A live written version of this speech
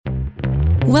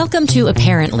Welcome to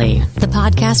Apparently, the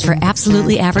podcast for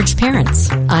absolutely average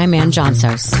parents. I'm Ann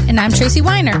Johnsos. And I'm Tracy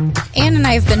Weiner. Ann and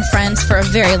I have been friends for a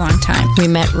very long time. We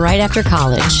met right after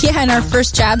college. Yeah, in our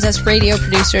first jobs as radio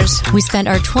producers. We spent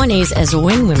our 20s as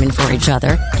wing women for each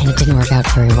other, and it didn't work out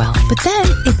very well. But then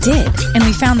it did, and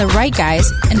we found the right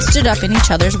guys and stood up in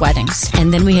each other's weddings.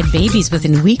 And then we had babies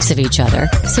within weeks of each other,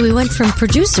 so we went from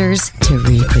producers to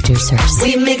reproducers.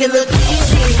 We make it look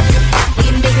easy.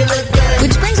 We make it look good.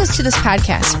 Which brings us to this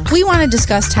podcast. We want to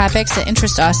discuss topics that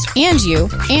interest us and you,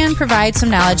 and provide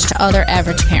some knowledge to other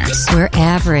average parents. We're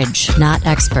average, not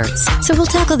experts. So we'll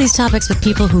tackle these topics with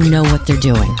people who know what they're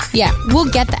doing. Yeah, we'll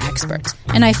get the experts.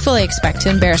 And I fully expect to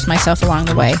embarrass myself along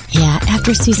the way. Yeah,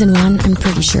 after season 1, I'm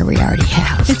pretty sure we already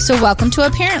have. So welcome to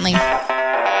Apparently.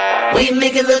 We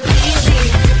make it look easy.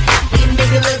 We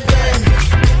make it look good.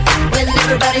 When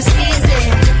everybody sees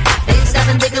it, they stop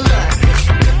and take a look.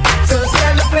 So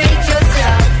celebrate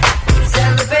yourself.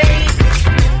 Celebrate.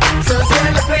 So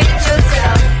celebrate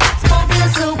yourself. It won't feel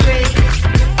so great.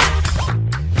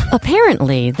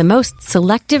 Apparently, the most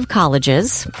selective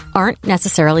colleges aren't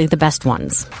necessarily the best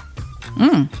ones.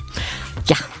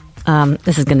 Yeah.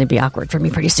 This is going to be awkward for me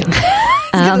pretty soon.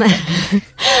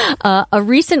 A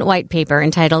recent white paper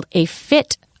entitled A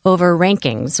Fit Over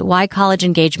Rankings, Why College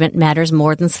Engagement Matters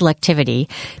More Than Selectivity,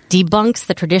 debunks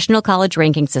the traditional college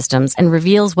ranking systems and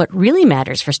reveals what really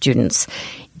matters for students.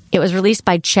 It was released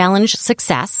by Challenge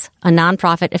Success, a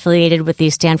nonprofit affiliated with the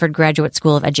Stanford Graduate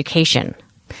School of Education.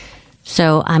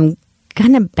 So I'm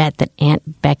going to bet that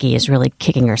Aunt Becky is really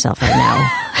kicking herself right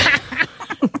now.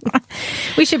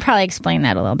 We should probably explain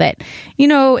that a little bit. You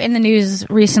know, in the news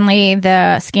recently,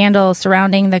 the scandal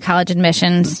surrounding the college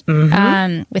admissions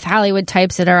with Hollywood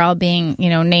types that are all being,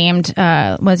 named,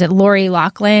 was it Lori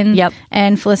Loughlin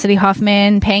and Felicity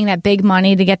Huffman paying that big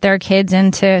money to get their kids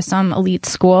into some elite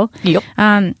school? Yep.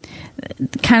 Kind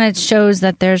of shows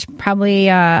that there's probably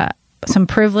some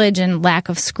privilege and lack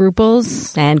of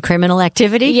scruples. And criminal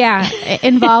activity? Yeah,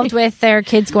 involved with their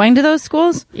kids going to those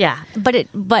schools? Yeah,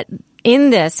 but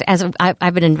in this, as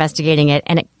I've been investigating it,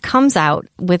 and it comes out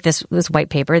with this white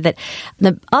paper that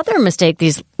the other mistake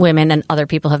these women and other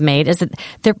people have made is that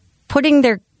they're putting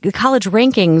their college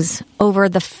rankings over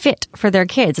the fit for their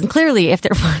kids. And clearly, if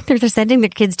they're sending their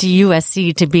kids to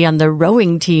USC to be on the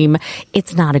rowing team,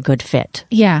 it's not a good fit.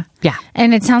 Yeah. Yeah.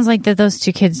 And it sounds like that those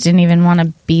two kids didn't even want to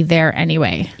be there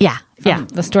anyway. Yeah. Yeah.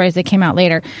 The stories that came out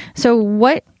later. So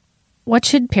what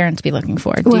should parents be looking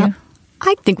for?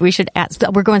 I think we should ask.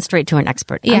 We're going straight to an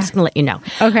expert. Yeah. I'm just going to let you know.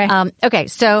 Okay. Okay.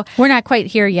 So we're not quite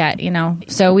here yet,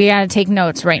 so we got to take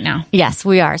notes right now. Yes,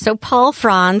 we are. So Paul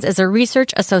Franz is a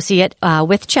research associate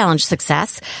with Challenge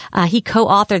Success. He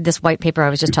co-authored this white paper I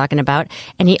was just talking about,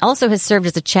 and he also has served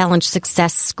as a Challenge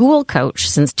Success school coach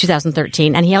since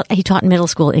 2013, and he taught middle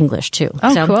school English too.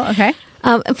 Oh, cool. Okay.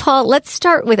 Paul, let's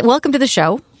start with welcome to the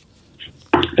show.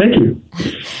 Thank you.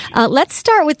 Let's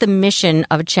start with the mission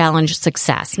of Challenge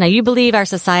Success. Now, you believe our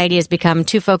society has become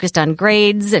too focused on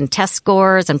grades and test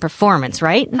scores and performance,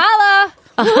 right? Holla!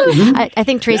 I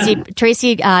think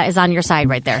Tracy is on your side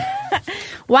right there.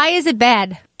 Why is it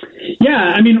bad?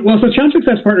 Yeah, so Challenge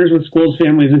Success partners with schools,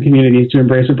 families, and communities to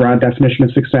embrace a broad definition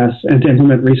of success and to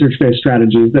implement research-based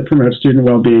strategies that promote student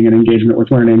well-being and engagement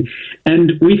with learning.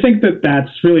 And we think that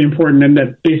that's really important, and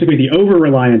that basically the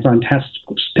over-reliance on test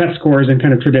scores and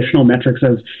kind of traditional metrics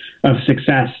of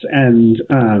success and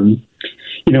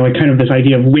kind of this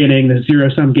idea of winning, this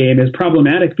zero-sum game, is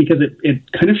problematic because it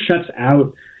kind of shuts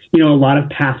out a lot of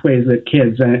pathways that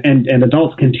kids and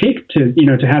adults can take to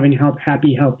having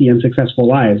happy, healthy, and successful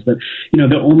lives. That,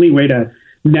 the only way to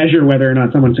measure whether or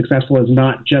not someone's successful is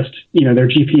not just, their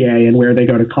GPA and where they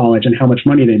go to college and how much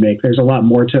money they make. There's a lot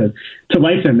more to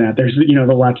life than that. There's,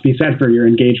 a lot to be said for your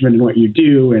engagement in what you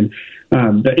do and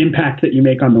the impact that you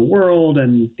make on the world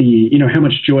and the, how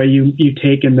much joy you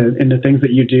take in the things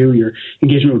that you do, your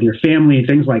engagement with your family,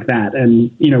 things like that.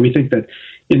 And, we think that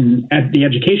at the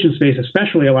education space,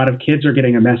 especially, a lot of kids are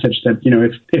getting a message that,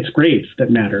 it's grades that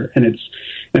matter.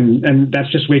 And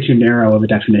that's just way too narrow of a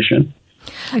definition.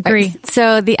 Agree. Right.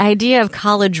 So the idea of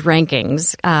college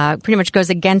rankings pretty much goes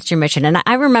against your mission. And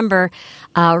I remember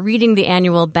reading the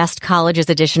annual Best Colleges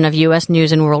edition of U.S.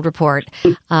 News and World Report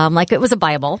like it was a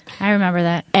Bible. I remember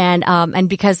that. And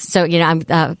because,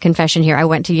 I'm confession here, I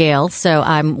went to Yale, so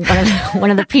I'm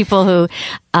one of the people who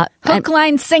hook,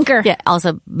 line, sinker. Yeah.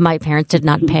 Also, my parents did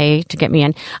not pay to get me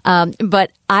in.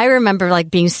 But I remember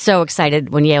being so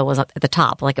excited when Yale was at the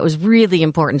top. It was really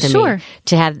important to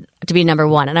me to be number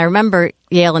one. And I remember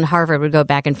Yale and Harvard would go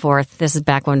back and forth. This is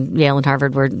back when Yale and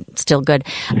Harvard were still good.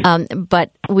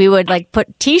 But we would like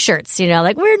put T-shirts,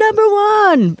 like we're number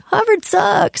one. Harvard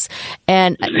sucks,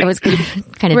 and it was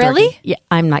kind of Really? dorky. Yeah,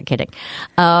 I'm not kidding.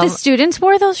 The students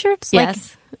wore those shirts?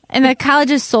 Yes. And the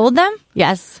colleges sold them?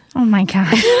 Yes, Oh my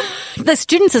God. the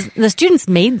students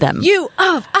made them. You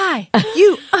of I.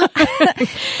 You of.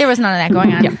 There was none of that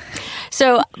going on. Yeah.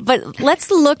 So, but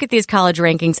let's look at these college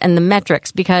rankings and the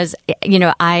metrics because,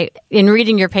 in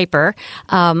reading your paper,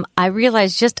 I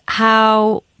realized just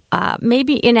how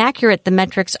maybe inaccurate the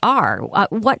metrics are.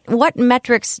 What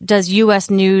metrics does U.S.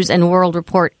 News and World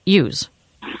Report use?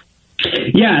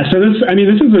 Yeah, so this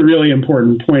is a really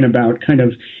important point about kind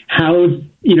of how,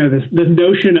 this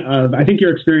notion of, I think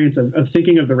your experience of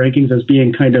thinking of the rankings as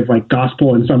being kind of like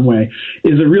gospel in some way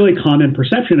is a really common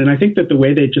perception. And I think that the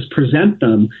way they just present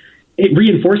them, it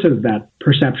reinforces that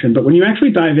perception. But when you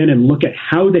actually dive in and look at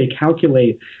how they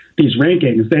calculate these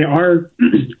rankings, they are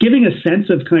giving a sense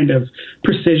of kind of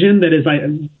precision that is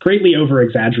greatly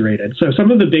over-exaggerated. So some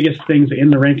of the biggest things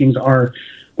in the rankings are,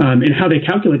 and how they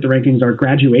calculate the rankings are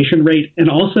graduation rate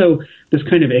and also this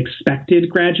kind of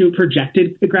projected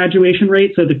graduation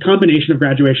rate. So the combination of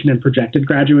graduation and projected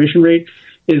graduation rate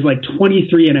is like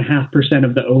 23.5%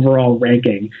 of the overall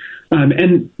ranking.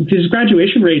 And these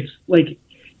graduation rates,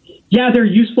 they're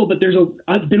useful, but there's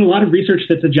been a lot of research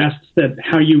that suggests that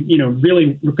how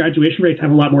really graduation rates have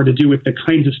a lot more to do with the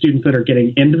kinds of students that are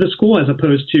getting into the school as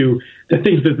opposed to the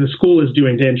things that the school is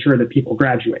doing to ensure that people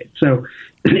graduate. So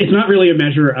it's not really a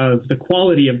measure of the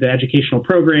quality of the educational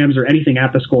programs or anything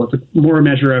at the school. It's more a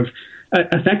measure of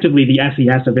effectively the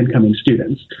SES of incoming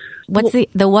students. What's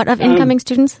the what of incoming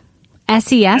students?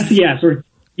 SES? SES, so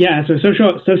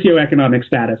socioeconomic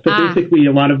status. But basically,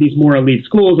 a lot of these more elite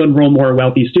schools enroll more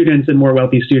wealthy students, and more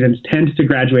wealthy students tend to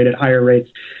graduate at higher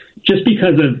rates just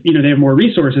because of, they have more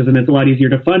resources, and it's a lot easier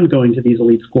to fund going to these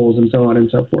elite schools and so on and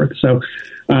so forth. So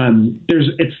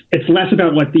it's less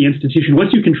about what the institution,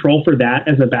 once you control for that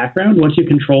as a background, once you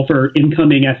control for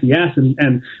incoming SES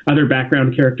and other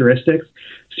background characteristics,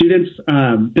 students,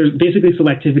 there's basically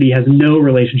selectivity has no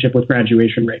relationship with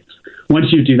graduation rates once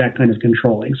you do that kind of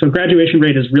controlling. So graduation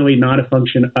rate is really not a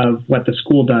function of what the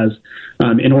school does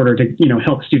in order to,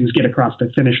 help students get across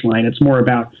the finish line. It's more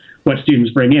about what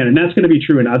students bring in. And that's going to be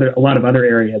true in a lot of other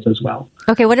areas as well.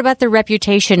 Okay, what about the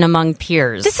reputation among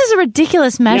peers? This is a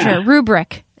ridiculous measure,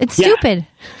 rubric. It's stupid.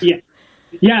 Yeah.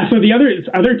 Yeah, so the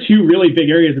other two really big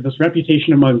areas of this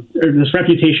reputation among peers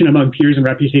and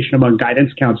reputation among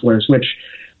guidance counselors, which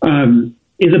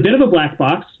is a bit of a black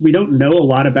box. We don't know a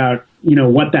lot about,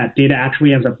 what that data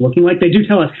actually ends up looking like. They do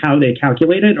tell us how they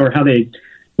calculate it or how they,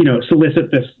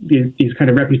 solicit these kind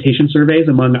of reputation surveys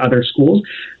among other schools.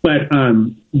 But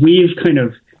we've kind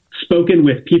of spoken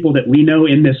with people that we know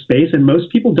in this space, and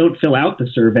most people don't fill out the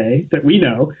survey that we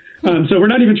know. So we're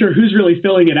not even sure who's really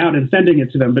filling it out and sending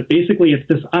it to them. But basically, it's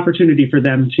this opportunity for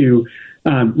them to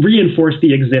reinforce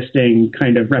the existing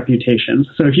kind of reputations.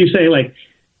 So if you say,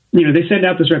 they send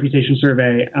out this reputation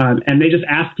survey and they just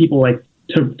ask people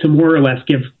to more or less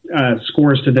give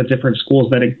scores to the different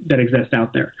schools that exist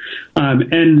out there.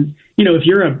 And, if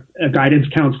you're a guidance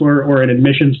counselor or an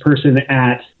admissions person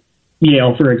at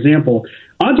Yale, for example,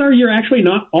 odds are you're actually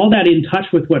not all that in touch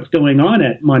with what's going on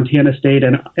at Montana State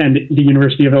and the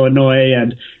University of Illinois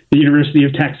and the University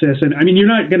of Texas. And I mean, you're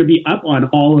not going to be up on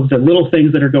all of the little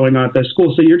things that are going on at those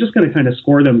schools. So you're just going to kind of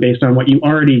score them based on what you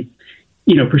already,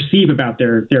 perceive about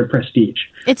their prestige.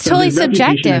 It's totally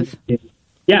subjective.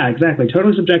 Yeah, exactly.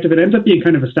 Totally subjective. It ends up being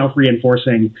kind of a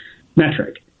self-reinforcing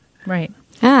metric. Right.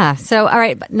 So, all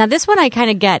right. Now, this one I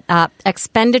kind of get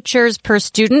expenditures per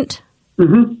student.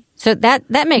 Mm-hmm. So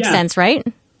that makes sense, right?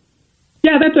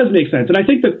 Yeah, that does make sense. And I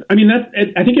think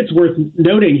I think it's worth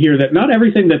noting here that not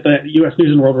everything that the U.S.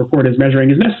 News and World Report is measuring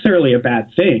is necessarily a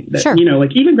bad thing. That, sure.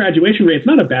 Even graduation rate, it's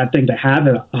not a bad thing to have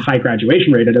a high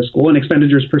graduation rate at a school, and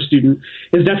expenditures per student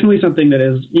is definitely something that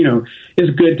is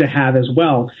good to have as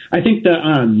well. I think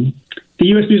the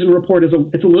U.S. News and Report it's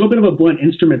a little bit of a blunt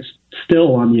instrument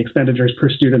still on the expenditures per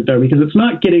student, though, because it's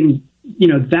not getting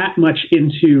that much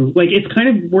into, it's kind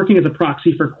of working as a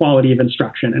proxy for quality of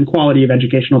instruction and quality of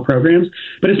educational programs,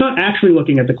 but it's not actually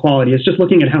looking at the quality. It's just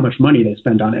looking at how much money they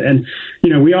spend on it. And,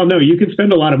 we all know you can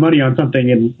spend a lot of money on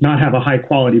something and not have a high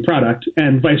quality product,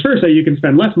 and vice versa. You can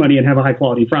spend less money and have a high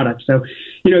quality product. So,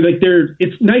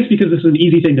 it's nice because this is an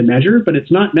easy thing to measure, but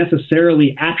it's not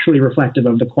necessarily actually reflective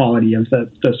of the quality of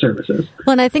the services.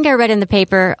 Well, and I think I read in the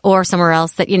paper or somewhere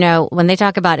else that, when they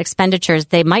talk about expenditures,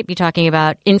 they might be talking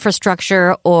about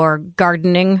infrastructure or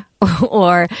gardening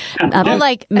or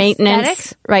like maintenance.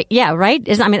 aesthetics? Right. Yeah. Right.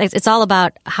 It's all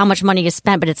about how much money is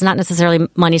spent, but it's not necessarily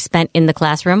money spent in the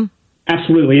classroom.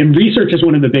 Absolutely. And research is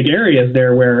one of the big areas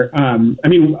there where,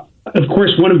 of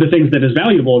course, one of the things that is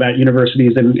valuable about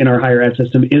universities and in our higher ed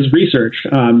system is research.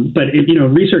 But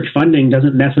research funding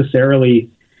doesn't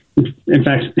necessarily, in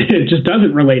fact, it just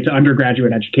doesn't relate to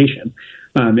undergraduate education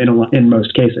in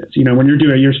most cases. When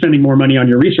you're spending more money on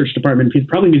your research department, it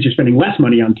probably means you're spending less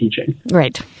money on teaching.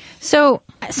 Right. So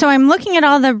I'm looking at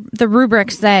all the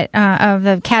rubrics that of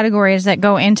the categories that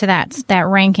go into that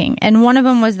ranking, and one of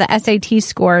them was the SAT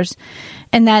scores,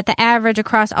 and that the average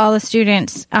across all the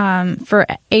students for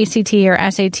ACT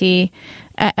or SAT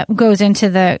goes into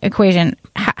the equation.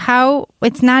 How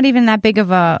it's not even that big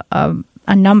of a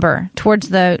number towards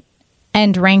the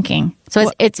end ranking.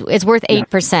 So it's worth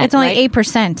 8%. It's only right?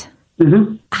 8%.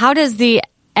 Mm-hmm. How does the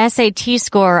SAT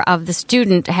score of the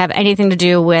student have anything to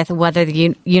do with whether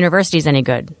the university is any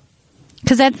good?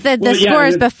 Because that's the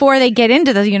scores before they get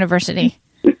into the university.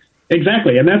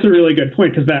 Exactly, and that's a really good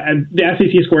point because the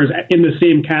SAT score is in the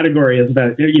same category as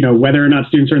whether or not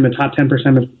students are in the top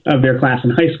 10% of their class in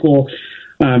high school,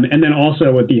 and then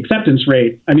also with the acceptance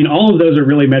rate. All of those are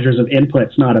really measures of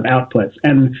inputs, not of outputs,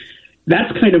 and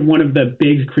that's kind of one of the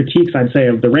big critiques, I'd say,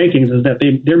 of the rankings is that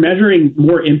they're measuring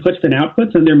more inputs than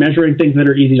outputs, and they're measuring things that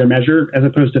are easy to measure as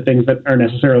opposed to things that are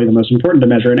necessarily the most important to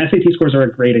measure. And SAT scores are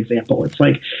a great example. It's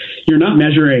like you're not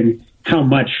measuring how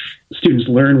much students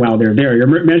learn while they're there.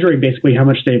 You're measuring basically how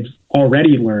much they've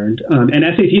already learned. And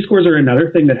SAT scores are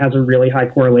another thing that has a really high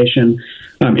correlation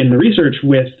in the research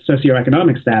with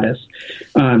socioeconomic status.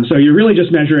 So you're really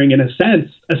just measuring, in a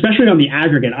sense, especially on the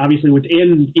aggregate. Obviously,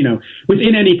 within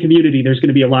any community, there's going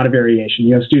to be a lot of variation.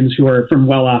 You have students who are from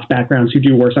well-off backgrounds who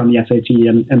do worse on the SAT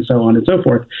and so on and so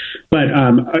forth. But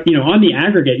on the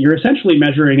aggregate, you're essentially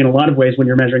measuring in a lot of ways when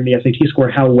you're measuring the SAT score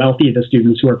how wealthy the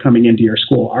students who are coming into your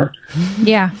school are.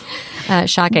 Yeah.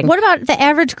 Shocking. What about the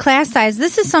average class size?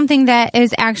 This is something that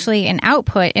is actually an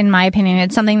output, in my opinion.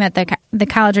 It's something that the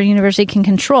college or university can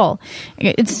control.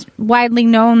 It's widely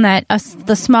known that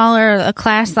the smaller a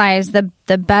class size, the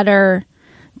better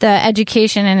the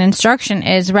education and instruction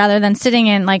is, rather than sitting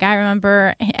in, like I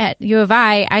remember at U of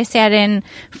I sat in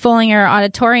Follinger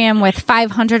Auditorium with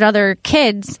 500 other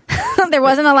kids. There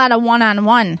wasn't a lot of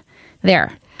one-on-one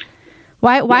there.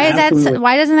 Why is that?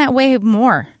 Why doesn't that weigh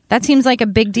more? That seems like a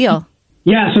big deal.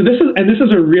 Yeah, so this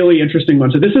is a really interesting one.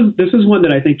 So this is one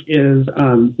that I think is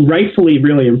rightfully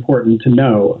really important to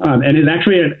know, and is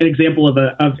actually an example of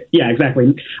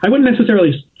exactly. I wouldn't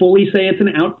necessarily fully say it's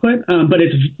an output, but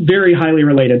it's very highly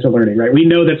related to learning. Right? We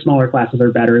know that smaller classes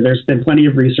are better. There's been plenty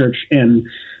of research in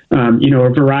a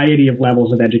variety of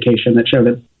levels of education that show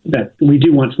that we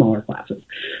do want smaller classes.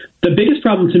 The biggest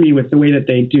problem to me with the way that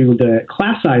they do the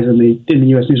class size in the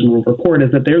U.S. News and World Report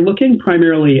is that they're looking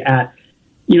primarily at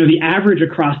the average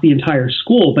across the entire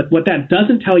school. But what that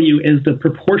doesn't tell you is the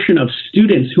proportion of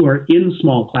students who are in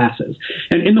small classes.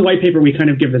 And in the white paper, we kind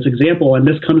of give this example, and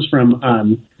this comes from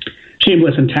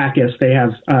Chambliss and Takis. They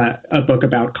have a book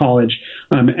about college,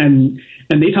 and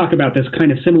they talk about this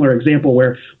kind of similar example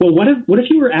where, well, what if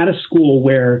you were at a school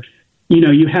where,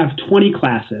 you have 20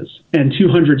 classes and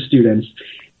 200 students,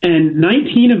 and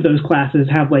 19 of those classes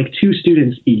have like 2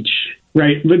 students each.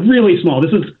 Right, like really small.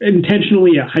 This is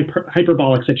intentionally a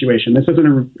hyperbolic situation. This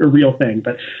isn't a real thing.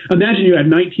 But imagine you had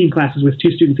 19 classes with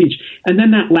 2 students each, and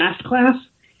then that last class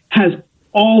has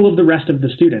all of the rest of the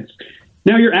students.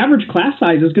 Now, your average class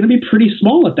size is going to be pretty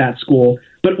small at that school,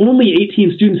 but only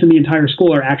 18 students in the entire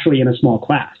school are actually in a small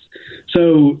class.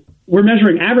 So we're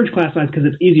measuring average class size because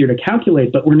it's easier to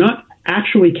calculate, but we're not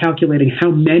actually calculating how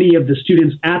many of the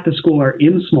students at the school are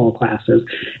in small classes.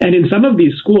 And in some of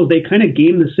these schools, they kind of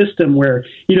game the system where,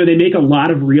 they make a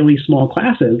lot of really small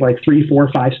classes, like 3,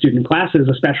 4, 5 student classes,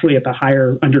 especially at the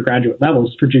higher undergraduate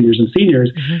levels for juniors and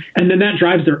seniors. Mm-hmm. And then that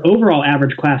drives their overall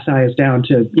average class size down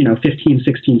to, 15,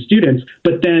 16 students.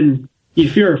 But then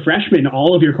if you're a freshman,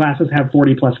 all of your classes have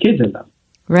 40 plus kids in them.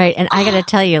 Right. And I got to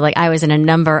tell you, I was in a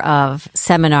number of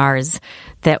seminars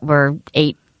that were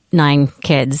 8, 9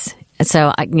 kids.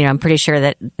 So, I'm pretty sure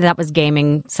that was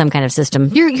gaming some kind of system.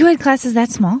 You had classes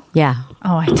that small? Yeah.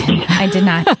 Oh, I did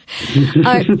not.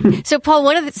 So, Paul,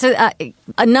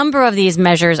 a number of these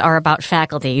measures are about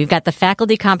faculty. You've got the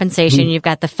faculty compensation. You've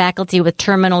got the faculty with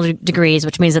terminal degrees,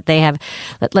 which means that they have,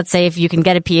 let's say if you can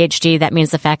get a PhD, that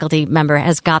means the faculty member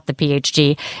has got the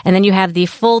PhD. And then you have the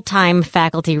full-time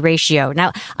faculty ratio.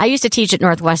 Now, I used to teach at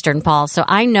Northwestern, Paul, so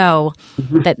I know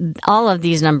that all of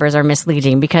these numbers are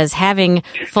misleading because having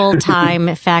full-time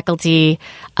faculty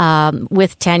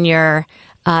with tenure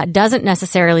doesn't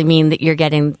necessarily mean that you're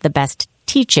getting the best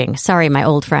teaching? Sorry, my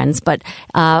old friends, but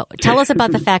tell us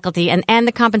about the faculty and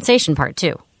the compensation part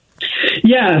too.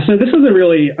 Yeah, so this is a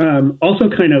really also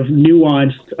kind of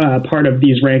nuanced part of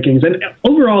these rankings. And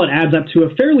overall, it adds up to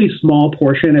a fairly small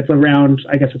portion. It's around,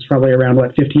 I guess it's probably around,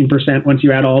 15% once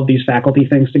you add all of these faculty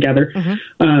things together.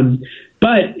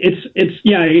 But it's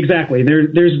yeah, exactly.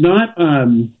 There's not,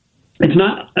 it's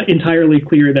not entirely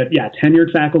clear that,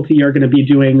 tenured faculty are going to be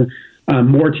doing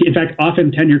more. In fact, often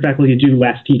tenured faculty do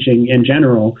less teaching in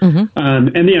general.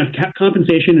 And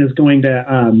compensation is going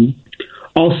to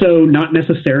also not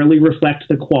necessarily reflect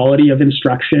the quality of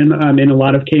instruction. In a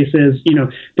lot of cases,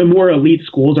 the more elite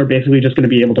schools are basically just going to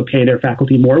be able to pay their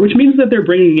faculty more, which means that they're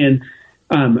bringing in,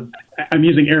 I'm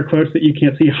using air quotes that you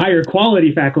can't see, higher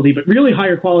quality faculty, but really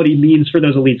higher quality means for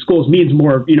those elite schools means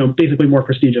more, basically more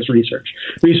prestigious research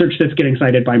that's getting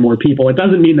cited by more people. It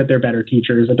doesn't mean that they're better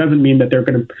teachers. It doesn't mean that they're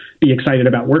going to be excited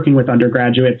about working with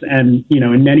undergraduates. And,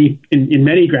 in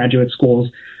many graduate schools,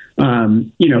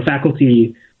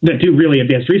 faculty that do really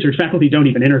advanced research, faculty don't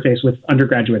even interface with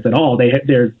undergraduates at all.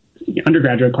 Their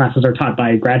undergraduate classes are taught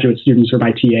by graduate students or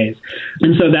by TAs.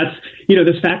 And so that's,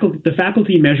 the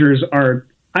faculty measures are,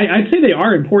 I'd say they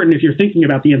are important if you're thinking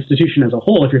about the institution as a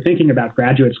whole, if you're thinking about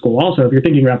graduate school also, if you're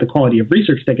thinking about the quality of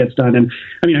research that gets done. And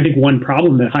I think one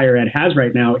problem that higher ed has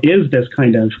right now is this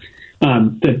kind of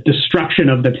the destruction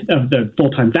of the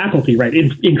full-time faculty, right?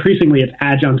 Increasingly, it's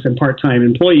adjuncts and part-time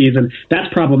employees, and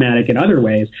that's problematic in other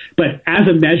ways. But as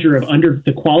a measure of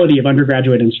the quality of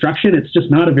undergraduate instruction, it's just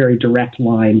not a very direct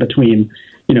line between,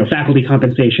 faculty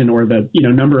compensation or the,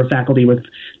 number of faculty with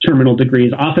terminal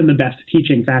degrees. Often the best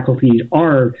teaching faculty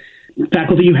are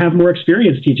faculty who have more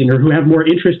experience teaching or who have more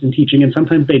interest in teaching, and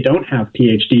sometimes they don't have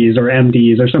PhDs or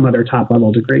MDs or some other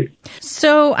top-level degree.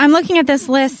 So I'm looking at this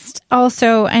list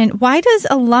also, and why does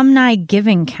alumni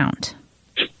giving count?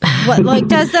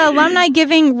 Does the alumni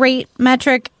giving rate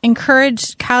metric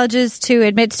encourage colleges to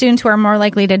admit students who are more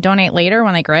likely to donate later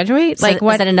when they graduate? So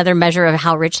is that another measure of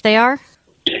how rich they are?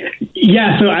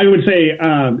 Yeah, so I would say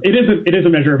it is a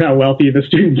measure of how wealthy the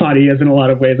student body is in a lot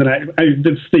of ways, and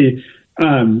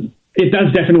it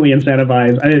does definitely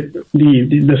incentivize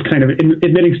this kind of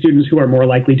admitting students who are more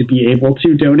likely to be able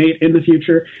to donate in the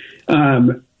future.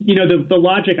 The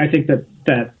logic, I think that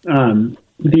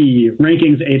the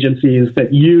rankings agencies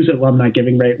that use alumni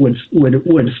giving rate would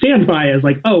stand by as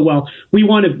like, oh, well, we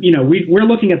want to, we're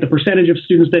looking at the percentage of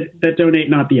students that donate,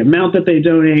 not the amount that they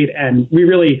donate. And we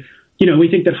really, we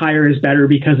think that higher is better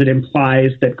because it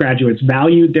implies that graduates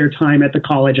valued their time at the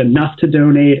college enough to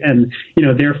donate. And,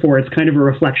 therefore it's kind of a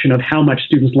reflection of how much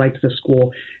students liked the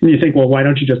school. And you think, well, why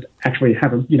don't you just actually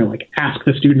have ask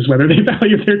the students whether they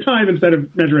value their time instead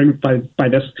of measuring by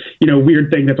this,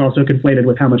 weird thing that's also conflated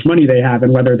with how much money they have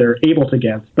and whether they're able to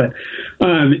give. But,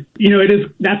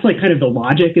 that's like kind of the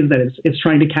logic is that it's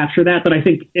trying to capture that. But I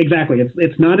think exactly,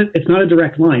 it's not a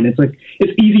direct line.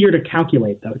 It's easier to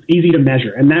calculate though. It's easy to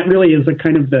measure. And that really is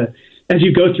as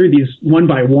you go through these one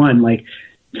by one,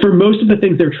 for most of the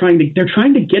things they're trying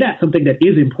to get at something that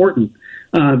is important,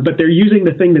 but they're using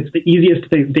the thing that's the easiest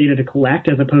data to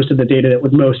collect as opposed to the data that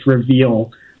would most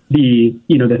reveal the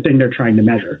thing they're trying to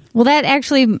measure. Well, that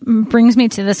actually brings me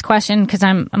to this question because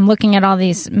I'm looking at all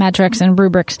these metrics and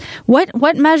rubrics.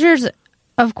 What measures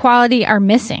of quality are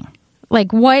missing?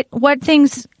 What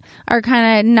things are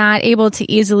kind of not able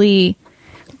to easily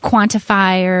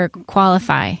quantify or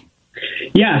qualify?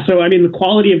 Yeah, so the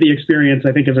quality of the experience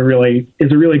I think is a really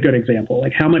good example.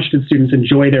 Like how much did students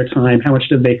enjoy their time? How much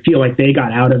did they feel like they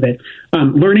got out of it?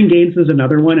 Learning gains is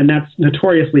another one, and that's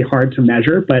notoriously hard to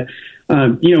measure. But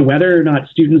whether or not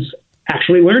students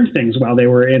actually learned things while they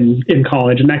were in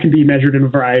college, and that can be measured in a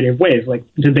variety of ways. Like,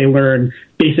 did they learn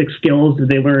basic skills? Did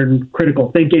they learn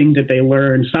critical thinking? Did they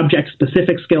learn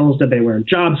subject-specific skills? Did they learn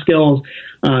job skills?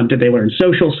 Did they learn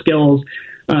social skills?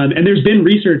 And there's been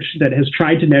research that has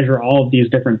tried to measure all of these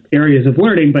different areas of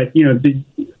learning, but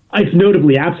it's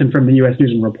notably absent from the U.S.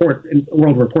 News and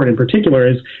World Report in particular.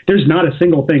 Is there's not a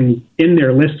single thing in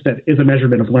their list that is a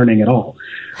measurement of learning at all.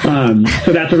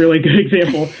 So that's a really good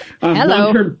example.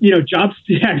 Long-term, jobs,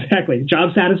 yeah, exactly,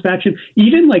 job satisfaction,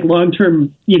 even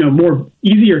long-term, more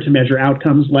easier to measure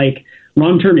outcomes like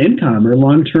long-term income or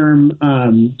long-term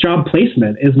job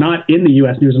placement is not in the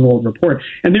U.S. News and World Report.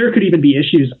 And there could even be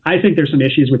issues. I think there's some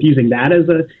issues with using that as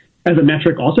a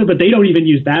metric also, but they don't even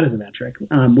use that as a metric,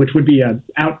 which would be an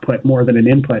output more than an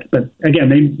input. But again,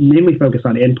 they mainly focus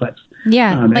on inputs.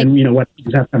 Yeah. And what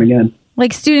students have coming in.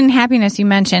 Like student happiness, you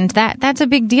mentioned, that's a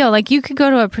big deal. Like you could go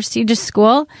to a prestigious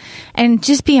school and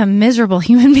just be a miserable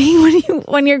human being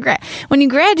when you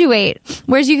graduate,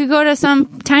 whereas you could go to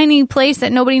some tiny place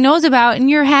that nobody knows about and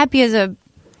you're happy as a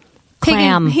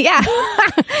clam. Yeah.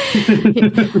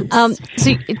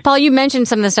 So, Paul, you mentioned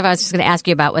some of the stuff I was just going to ask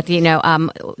you about with,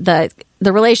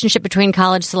 the relationship between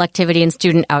college selectivity and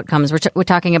student outcomes. We're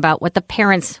talking about what the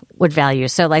parents would value.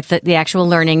 So like the actual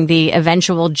learning, the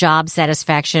eventual job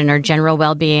satisfaction or general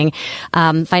well-being,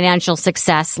 financial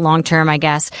success, long-term, I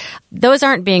guess. Those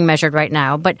aren't being measured right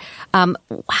now. But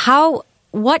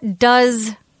what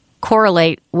does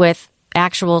correlate with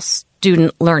actual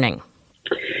student learning?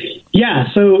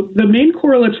 Yeah, so the main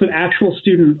correlates with actual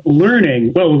student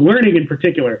learning, well, learning in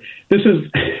particular, this is,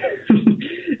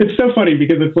 it's so funny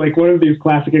because it's like one of these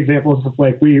classic examples of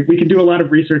like, we can do a lot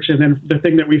of research and then the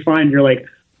thing that we find, you're like,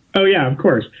 oh yeah, of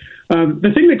course.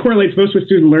 The thing that correlates most with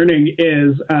student learning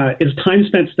is time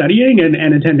spent studying and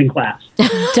attending class.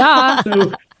 Duh.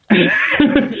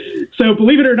 So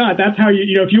believe it or not, that's how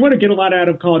if you want to get a lot out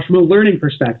of college from a learning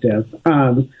perspective,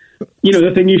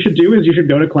 the thing you should do is you should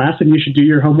go to class and you should do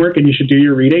your homework and you should do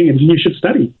your reading and you should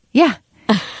study. Yeah.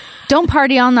 Don't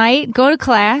party all night. Go to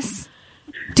class.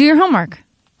 Do your homework.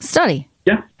 Study.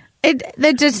 Yeah.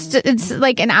 It's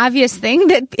like an obvious thing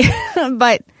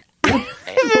but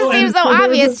it seems so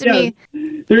obvious to me.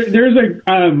 There's a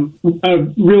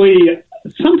really,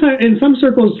 sometimes in some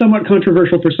circles, somewhat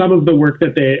controversial for some of the work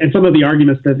that and some of the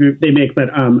arguments that they make. But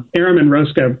Aram and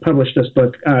Roska published this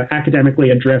book, Academically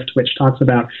Adrift, which talks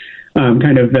about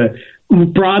kind of the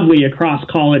broadly across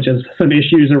colleges, some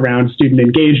issues around student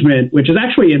engagement, which is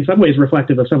actually in some ways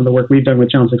reflective of some of the work we've done with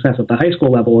Challenge Success at the high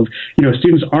school level of,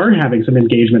 students are having some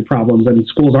engagement problems and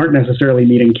schools aren't necessarily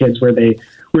meeting kids where the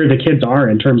kids are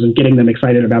in terms of getting them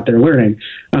excited about their learning.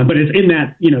 But it's in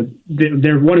that,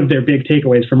 they're one of their big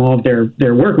takeaways from all of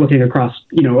their work looking across,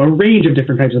 a range of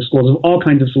different types of schools of all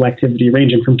kinds of selectivity,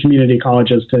 ranging from community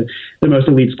colleges to the most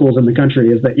elite schools in the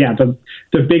country, is that,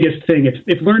 the biggest thing,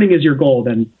 if learning is your goal,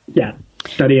 then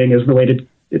studying is the way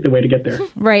to get there.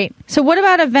 Right. So what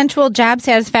about eventual job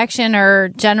satisfaction or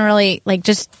generally like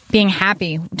just being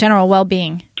happy, general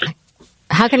well-being?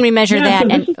 How can we measure that?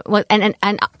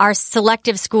 And are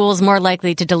selective schools more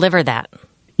likely to deliver that?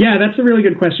 Yeah, that's a really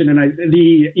good question.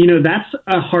 And that's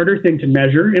a harder thing to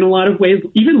measure in a lot of ways.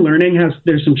 Even learning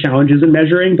there's some challenges in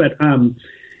measuring, but,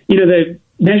 the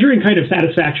measuring kind of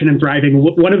satisfaction and thriving,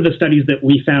 one of the studies that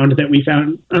we found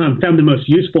the most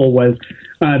useful was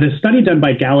the study done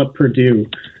by Gallup Purdue.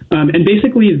 And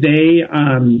basically they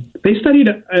studied,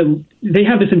 they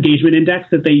have this engagement index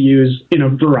that they use in a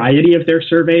variety of their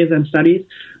surveys and studies.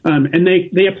 And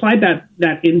they applied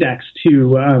that index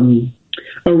to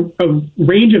a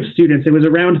range of students. It was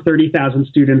around 30,000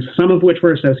 students, some of which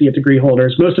were associate degree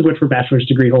holders, most of which were bachelor's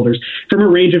degree holders from a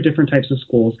range of different types of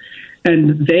schools.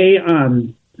 And they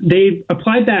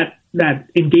applied that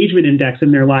engagement index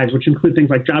in their lives, which include things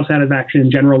like job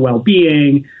satisfaction, general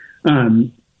well-being,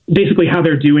 basically how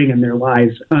they're doing in their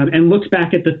lives, and looked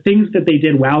back at the things that they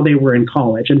did while they were in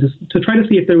college and to try to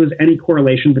see if there was any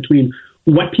correlation between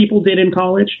what people did in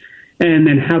college and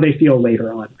then how they feel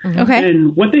later on. Okay.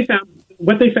 And what they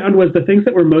found was the things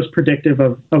that were most predictive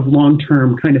of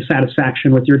long-term kind of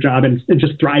satisfaction with your job and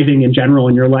just thriving in general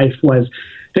in your life was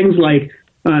things like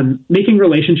making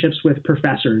relationships with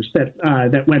professors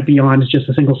that went beyond just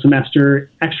a single semester,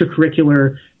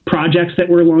 extracurricular projects that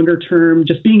were longer term,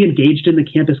 just being engaged in the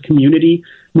campus community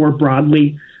more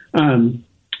broadly.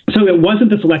 So it wasn't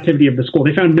the selectivity of the school.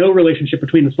 They found no relationship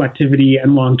between the selectivity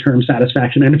and long-term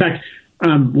satisfaction. And in fact,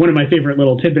 one of my favorite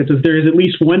little tidbits is there is at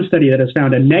least one study that has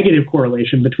found a negative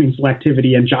correlation between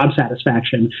selectivity and job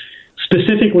satisfaction,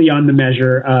 specifically on the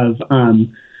measure of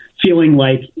feeling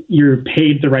like you're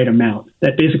paid the right amount.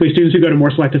 That basically students who go to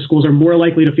more selective schools are more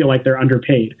likely to feel like they're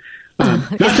underpaid. Not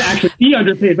to actually be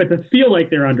underpaid, but to feel like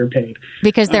they're underpaid.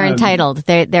 Because they're entitled.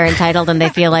 They're entitled and they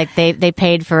feel like they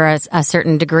paid for a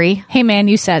certain degree. Hey, man,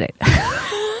 you said it.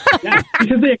 Yeah,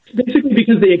 because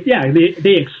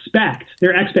they expect,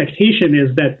 their expectation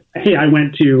is that, hey, I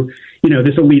went to,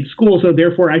 this elite school, so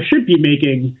therefore I should be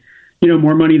making,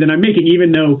 more money than I'm making,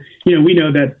 even though, we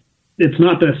know that it's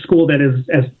not the school that is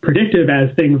as predictive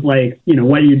as things like,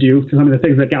 what you do. Some of the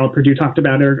things that Gallup Purdue talked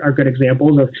about are good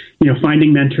examples of,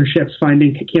 finding mentorships,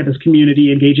 finding campus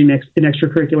community, engaging in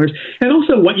extracurriculars, and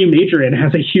also what you major in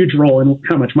has a huge role in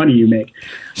how much money you make.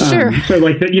 Sure. So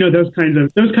like that,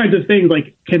 those kinds of things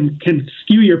like can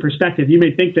skew your perspective. You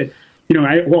may think that,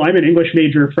 I'm an English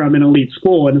major from an elite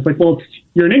school, and it's like, well,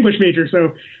 you're an English major,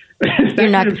 so that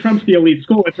kind of trumps the elite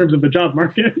school in terms of the job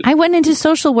market. I went into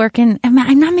social work and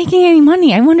I'm not making any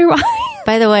money. I wonder why.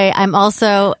 By the way, I'm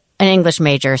also an English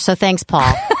major, so thanks,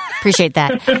 Paul. Appreciate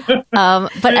that.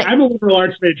 But I'm a liberal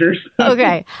arts major. So.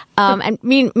 Okay. And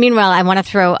meanwhile, I want to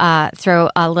throw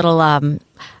a little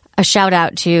a shout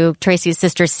out to Tracy's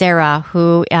sister, Sarah,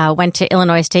 who went to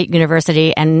Illinois State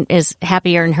University and is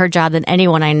happier in her job than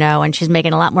anyone I know. And she's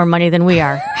making a lot more money than we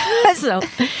are. So,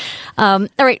 all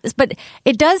right. But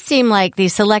it does seem like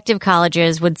these selective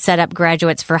colleges would set up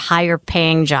graduates for higher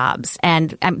paying jobs.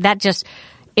 And that just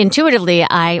intuitively,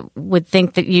 I would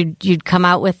think that you'd come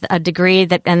out with a degree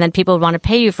and then people would want to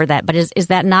pay you for that. But is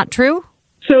that not true?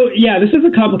 So, yeah, this is a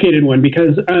complicated one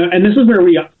because, and this is where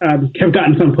we have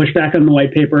gotten some pushback on the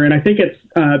white paper. And I think it's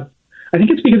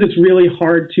because it's really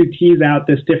hard to tease out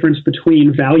this difference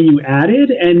between value added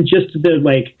and just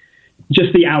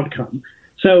the outcome.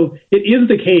 So it is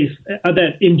the case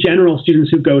that in general, students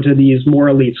who go to these more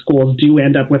elite schools do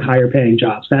end up with higher paying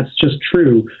jobs. That's just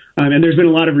true. And there's been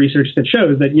a lot of research that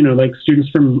shows that, students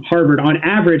from Harvard on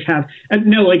average have,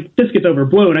 this gets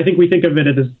overblown. I think we think of it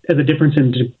as a difference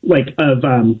in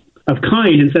of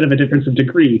kind instead of a difference of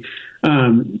degree.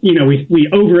 We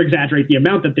over exaggerate the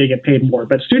amount that they get paid more,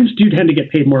 but students do tend to get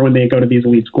paid more when they go to these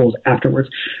elite schools afterwards.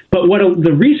 But what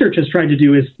the research has tried to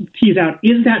do is tease out,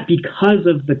 is that because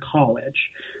of the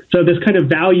college? So this kind of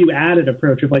value added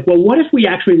approach of what if we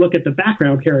actually look at the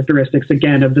background characteristics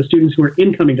again of the students who are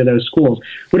incoming to those schools?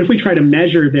 What if we try to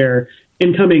measure their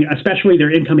incoming, especially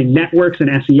their incoming networks and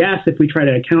SES, if we try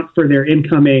to account for their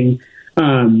incoming,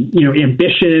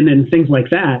 ambition and things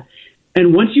like that?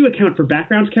 And once you account for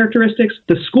background characteristics,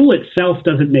 the school itself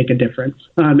doesn't make a difference.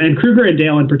 And Kruger and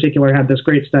Dale in particular had this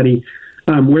great study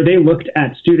where they looked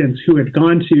at students who had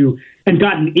gone to and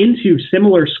gotten into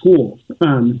similar schools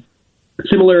in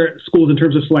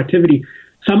terms of selectivity.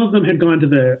 Some of them had gone to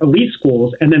the elite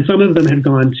schools, and then some of them had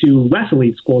gone to less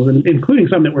elite schools, including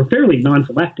some that were fairly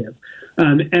non-selective.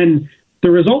 And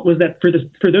the result was that for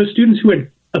those students who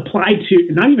had applied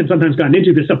to, not even sometimes gotten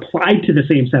into this, applied to the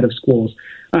same set of schools,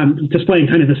 displaying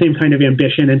kind of the same kind of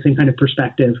ambition and same kind of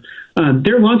perspective,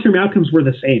 their long-term outcomes were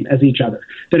the same as each other.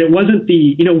 That it wasn't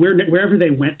wherever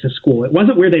they went to school. It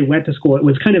wasn't where they went to school. It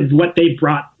was kind of what they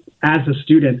brought as a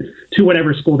student to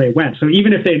whatever school they went. So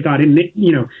even if they had got in,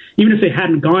 even if they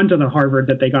hadn't gone to the Harvard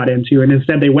that they got into, and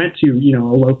instead they went to,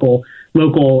 a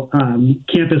local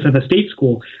campus of a state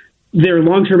school, their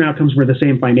long-term outcomes were the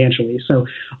same financially. So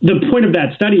the point of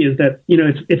that study is that,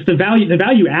 it's the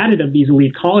value added of these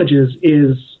elite colleges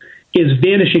is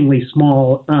vanishingly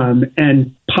small,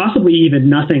 and possibly even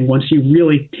nothing once you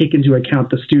really take into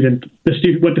account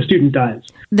what the student does.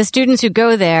 The students who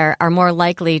go there are more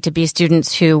likely to be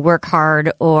students who work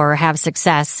hard or have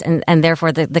success, and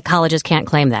therefore the colleges can't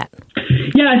claim that.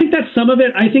 Yeah, I think that's some of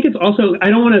it. I think it's also, I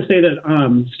don't want to say that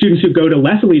students who go to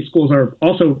less elite schools are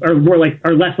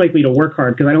less likely to work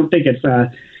hard, because I don't think it's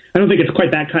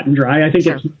quite that cut and dry. I think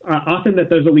It's often that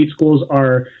those elite schools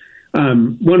are,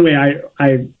 one way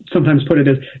I sometimes put it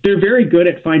is they're very good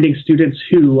at finding students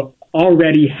who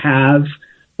already have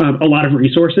a lot of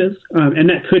resources, and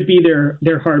that could be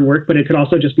their hard work, but it could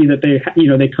also just be that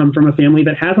they come from a family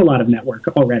that has a lot of network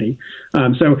already.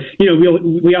 So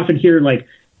we often hear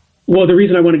well, the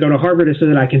reason I want to go to Harvard is so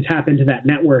that I can tap into that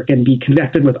network and be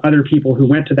connected with other people who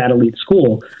went to that elite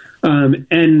school.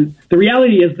 And the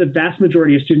reality is the vast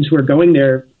majority of students who are going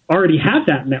there already have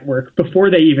that network before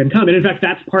they even come. And in fact,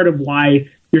 that's part of why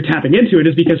you're tapping into it,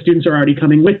 is because students are already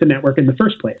coming with the network in the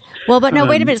first place. Well, but no,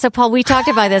 wait a minute. So, Paul, we talked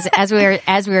about this as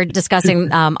we were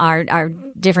discussing our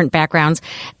different backgrounds,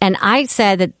 and I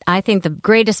said that I think the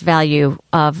greatest value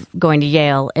of going to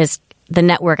Yale is the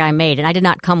network I made. And I did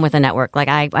not come with a network.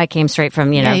 I came straight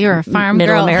from, you're a farm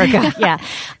middle girl. America. Yeah.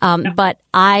 But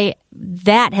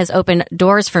that has opened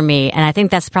doors for me. And I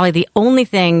think that's probably the only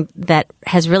thing that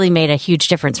has really made a huge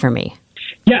difference for me.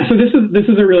 Yeah, so this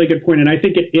is a really good point, and I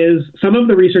think it is. Some of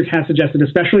the research has suggested,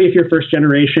 especially if you're first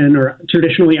generation or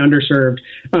traditionally underserved,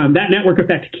 that network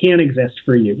effect can exist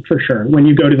for you, for sure, when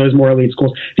you go to those more elite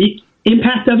schools. The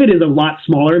impact of it is a lot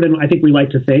smaller than I think we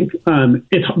like to think.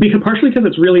 It's partially because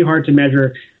it's really hard to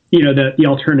measure, the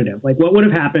alternative. What would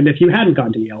have happened if you hadn't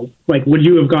gone to Yale? Would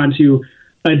you have gone to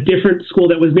a different school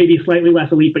that was maybe slightly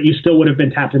less elite, but you still would have been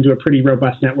tapped into a pretty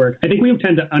robust network? I think we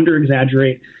tend to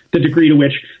under-exaggerate the degree to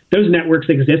which those networks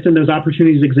exist and those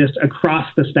opportunities exist across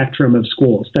the spectrum of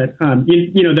schools. That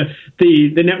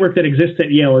the network that exists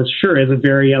at Yale is a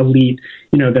very elite,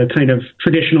 the kind of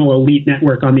traditional elite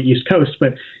network on the East Coast.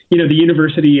 But the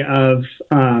University of,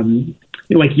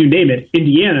 you name it,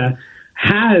 Indiana,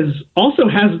 also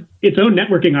has its own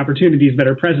networking opportunities that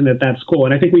are present at that school.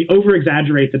 And I think we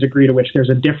over-exaggerate the degree to which there's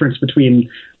a difference between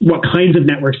what kinds of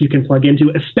networks you can plug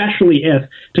into, especially if,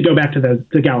 to go back to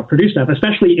the Gallup-Purdue stuff,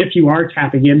 especially if you are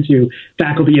tapping into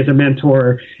faculty as a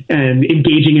mentor and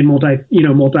engaging in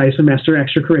multi-semester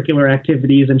extracurricular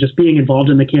activities and just being involved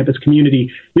in the campus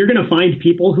community. You're going to find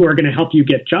people who are going to help you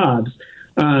get jobs,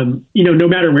 no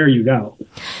matter where you go. All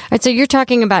right, so you're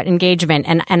talking about engagement,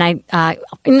 and I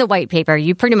in the white paper,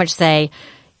 you pretty much say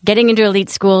getting into elite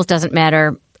schools doesn't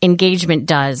matter, engagement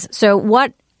does. So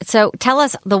tell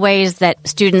us the ways that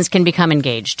students can become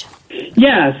engaged.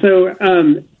 Yeah, so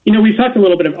we've talked a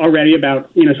little bit already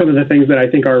about some of the things that I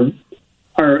think are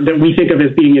that we think of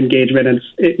as being engagement,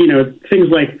 and things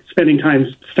like spending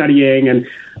time studying and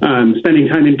spending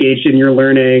time engaged in your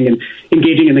learning and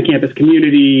engaging in the campus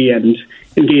community and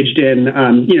engaged in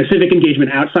civic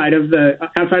engagement outside of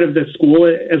the school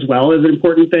as well is an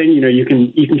important thing. You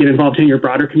can get involved in your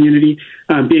broader community,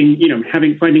 finding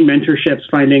mentorships,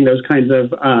 finding those kinds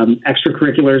of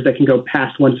extracurriculars that can go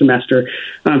past one semester.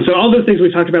 So all those things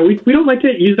we talked about, we don't like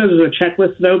to use those as a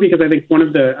checklist though, because I think one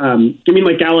of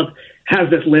the Gallup has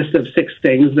this list of 6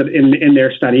 things that in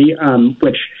their study,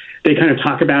 which they kind of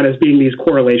talk about as being these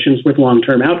correlations with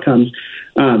long-term outcomes.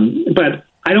 But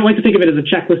I don't like to think of it as a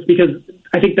checklist because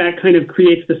I think that kind of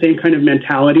creates the same kind of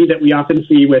mentality that we often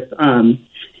see with,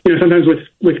 sometimes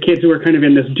with kids who are kind of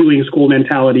in this doing school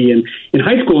mentality and in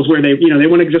high schools where they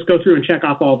want to just go through and check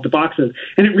off all of the boxes.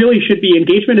 And it really should be,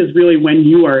 engagement is really when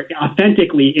you are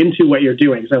authentically into what you're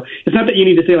doing. So it's not that you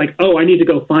need to say like, oh, I need to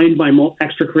go find my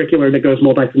extracurricular that goes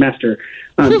multi-semester.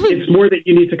 It's more that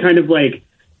you need to kind of like,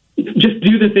 just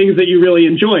do the things that you really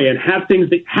enjoy and have things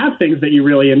that you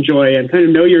really enjoy and kind of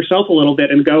know yourself a little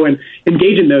bit and go and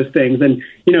engage in those things. And,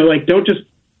 don't just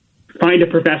find a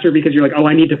professor because you're like, oh,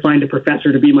 I need to find a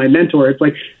professor to be my mentor. It's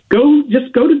like,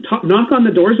 knock on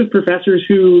the doors of professors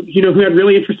who had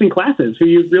really interesting classes, who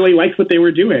you really liked what they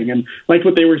were doing and liked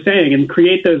what they were saying, and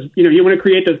create those, you want to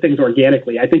create those things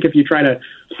organically. I think if you try to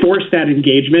force that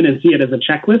engagement and see it as a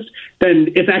checklist, then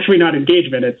it's actually not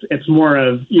engagement. It's more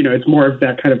of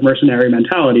that kind of mercenary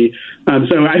mentality.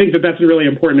 So I think that's a really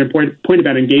important point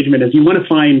about engagement is you want to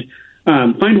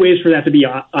find ways for that to be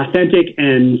authentic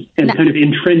and kind of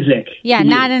intrinsic. Yeah,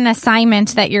 not an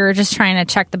assignment that you're just trying to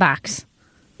check the box.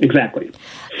 Exactly.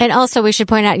 And also, we should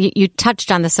point out, you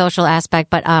touched on the social aspect,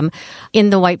 but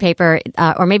in the white paper,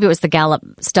 or maybe it was the Gallup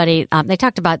study, they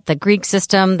talked about the Greek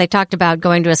system. They talked about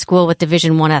going to a school with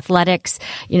Division I athletics.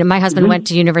 My husband went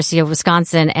to University of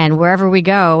Wisconsin, and wherever we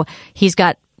go, he's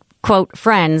got, quote,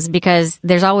 friends, because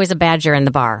there's always a Badger in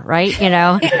the bar, right? And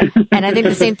I think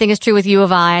the same thing is true with U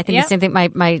of I. I think the same thing,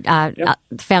 my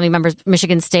family members,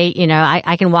 Michigan State,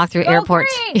 I can walk through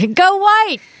airports. Go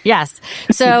White! Yes.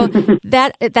 So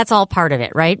that's all part of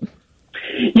it, right?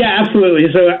 Yeah,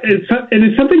 absolutely. So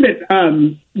it's something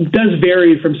that does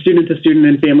vary from student to student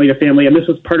and family to family. And this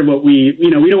is part of what we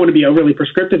don't want to be overly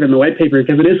prescriptive in the white paper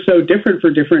because it is so different for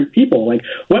different people. Like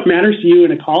what matters to you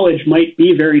in a college might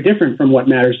be very different from what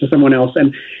matters to someone else.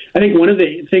 And I think one of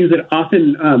the things that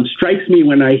often strikes me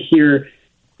when I hear,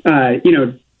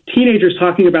 teenagers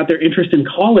talking about their interest in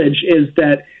college is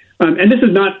that, and this is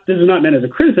not meant as a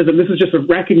criticism. This is just a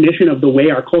recognition of the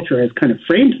way our culture has kind of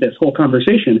framed this whole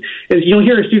conversation. Is you'll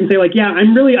hear a student say like, "Yeah,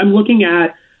 I'm looking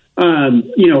at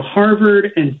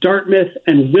Harvard and Dartmouth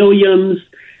and Williams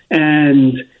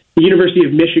and the University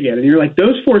of Michigan," and you're like,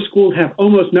 those 4 schools have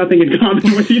almost nothing in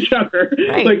common with each other.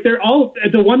 Right. Like they're all,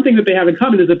 the one thing that they have in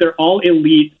common is that they're all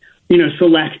elite,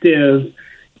 selective,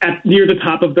 at near the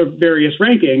top of the various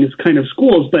rankings kind of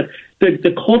schools, but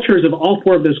the cultures of all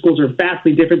 4 of those schools are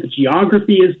vastly different. The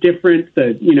geography is different.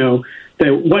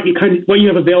 What you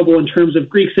have available in terms of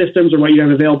Greek systems or what you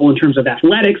have available in terms of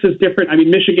athletics is different. I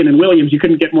mean, Michigan and Williams, you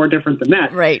couldn't get more different than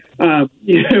that. Right.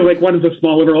 Like one is a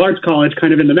small liberal arts college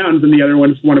kind of in the mountains and the other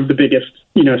one's one of the biggest,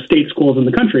 state schools in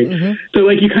the country. Mm-hmm. So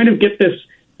like you kind of get this,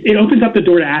 it opens up the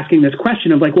door to asking this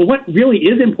question of like, well, what really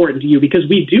is important to you? Because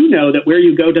we do know that where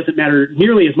you go doesn't matter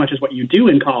nearly as much as what you do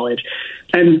in college.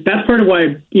 And that's part of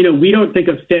why, we don't think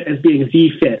of fit as being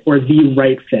the fit or the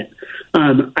right fit.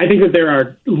 I think that there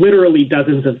are literally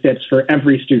dozens of fits for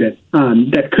every student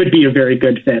that could be a very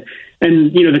good fit.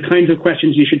 And, the kinds of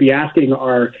questions you should be asking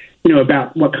are,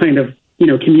 about what kind of,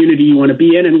 community you want to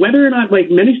be in and whether or not,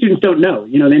 like, many students don't know.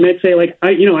 They might say, like,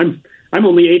 I'm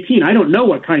only 18. I don't know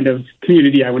what kind of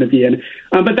community I want to be in.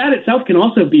 But that itself can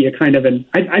also be a kind of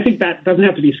I think that doesn't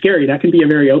have to be scary. That can be a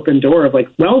very open door of like,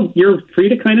 well, you're free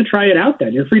to kind of try it out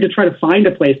then. You're free to try to find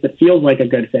a place that feels like a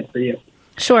good fit for you.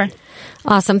 Sure.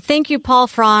 Awesome. Thank you, Paul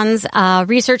Franz,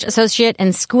 research associate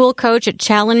and school coach at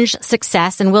Challenge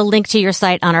Success. And we'll link to your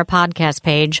site on our podcast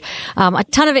page. A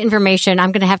ton of information.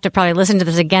 I'm going to have to probably listen to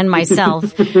this again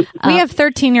myself. We have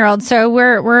 13-year-olds, so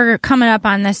we're coming up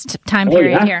on this time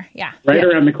period here. Yeah. Right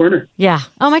around the corner. Yeah.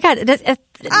 Oh my God.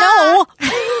 No.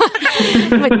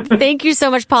 But thank you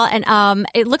so much, Paul. And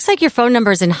it looks like your phone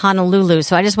number is in Honolulu.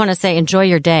 So I just want to say, enjoy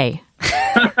your day.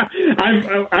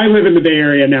 I live in the Bay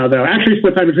Area now, though. Actually,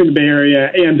 split time between the Bay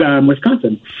Area and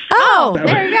Wisconsin. Oh, so.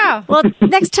 There you go. Well,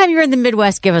 next time you're in the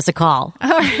Midwest, give us a call. All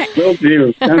right. Will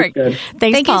do. Sounds good.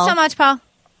 Thank you so much, Paul.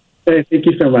 Hey, thank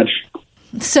you so much.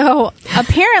 So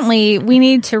apparently we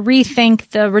need to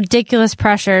rethink the ridiculous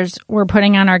pressures we're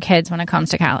putting on our kids when it comes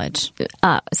to college.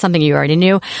 Something you already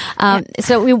knew.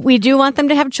 So we do want them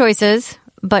to have choices,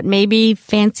 but maybe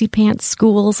fancy pants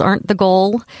schools aren't the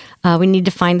goal. We need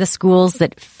to find the schools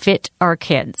that fit our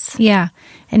kids. Yeah.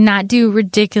 And not do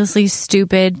ridiculously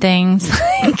stupid things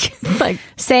like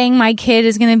saying my kid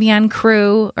is going to be on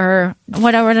crew or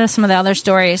whatever are some of the other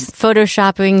stories.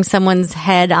 Photoshopping someone's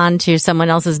head onto someone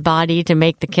else's body to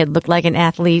make the kid look like an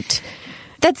athlete.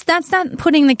 That's not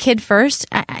putting the kid first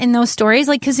in those stories.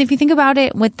 Like, because if you think about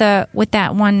it with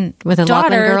that one with the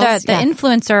daughter, the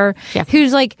influencer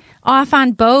who's like off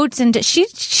on boats, and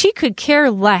she could care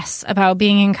less about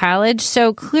being in college.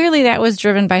 So clearly that was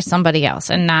driven by somebody else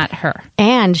and not her.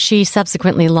 And she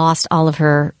subsequently lost all of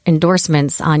her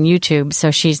endorsements on YouTube,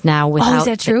 so she's now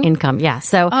without income. Yeah.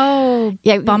 So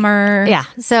bummer. Yeah.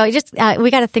 So just we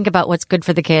got to think about what's good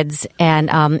for the kids,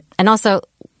 and also.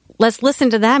 Let's listen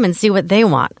to them and see what they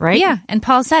want, right? Yeah. And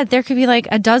Paul said there could be like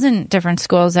a dozen different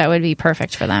schools that would be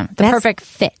perfect for them. The perfect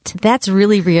fit. That's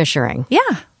really reassuring. Yeah.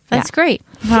 That's great.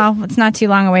 Well, it's not too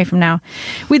long away from now.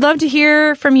 We'd love to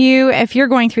hear from you if you're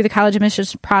going through the college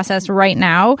admissions process right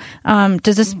now.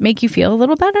 Does this make you feel a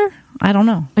little better? I don't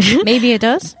know. Maybe it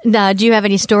does. Do you have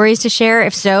any stories to share?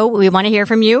 If so, we want to hear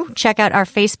from you. Check out our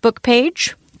Facebook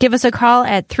page. Give us a call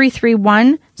at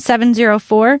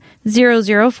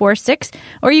 331-704-0046,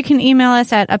 or you can email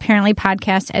us at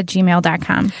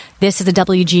apparentlypodcast@gmail.com. This is the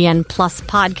WGN Plus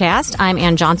podcast. I'm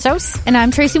Ann Johnsos. And I'm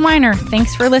Tracy Weiner.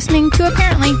 Thanks for listening to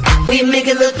Apparently. We make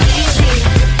it look easy.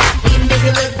 We make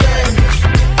it look good.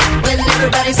 When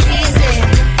everybody sees it,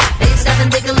 they stop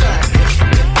and take a look.